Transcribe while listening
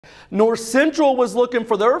North Central was looking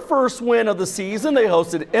for their first win of the season. They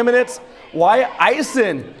hosted Eminence. Wyatt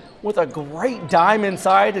Eisen with a great dime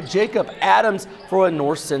inside to Jacob Adams for a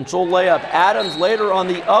North Central layup. Adams later on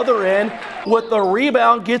the other end with the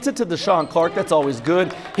rebound gets it to Deshaun Clark. That's always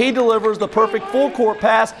good. He delivers the perfect full court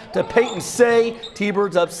pass to Peyton Say.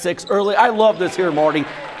 T-Birds up 6 early. I love this here, Marty.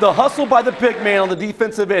 The hustle by the big man on the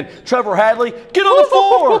defensive end. Trevor Hadley, get on the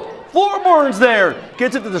floor. Floorburns there.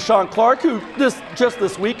 Gets it to Deshaun Clark, who just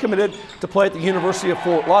this week committed to play at the University of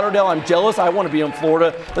Fort Lauderdale. I'm jealous. I want to be in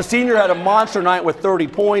Florida. The senior had a monster night with 30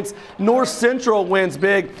 points. North Central wins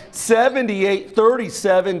big,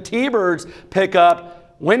 78-37. T-Birds pick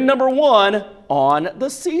up win number 1 on the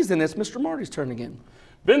season. It's Mr. Marty's turn again.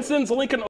 Vincent's Lincoln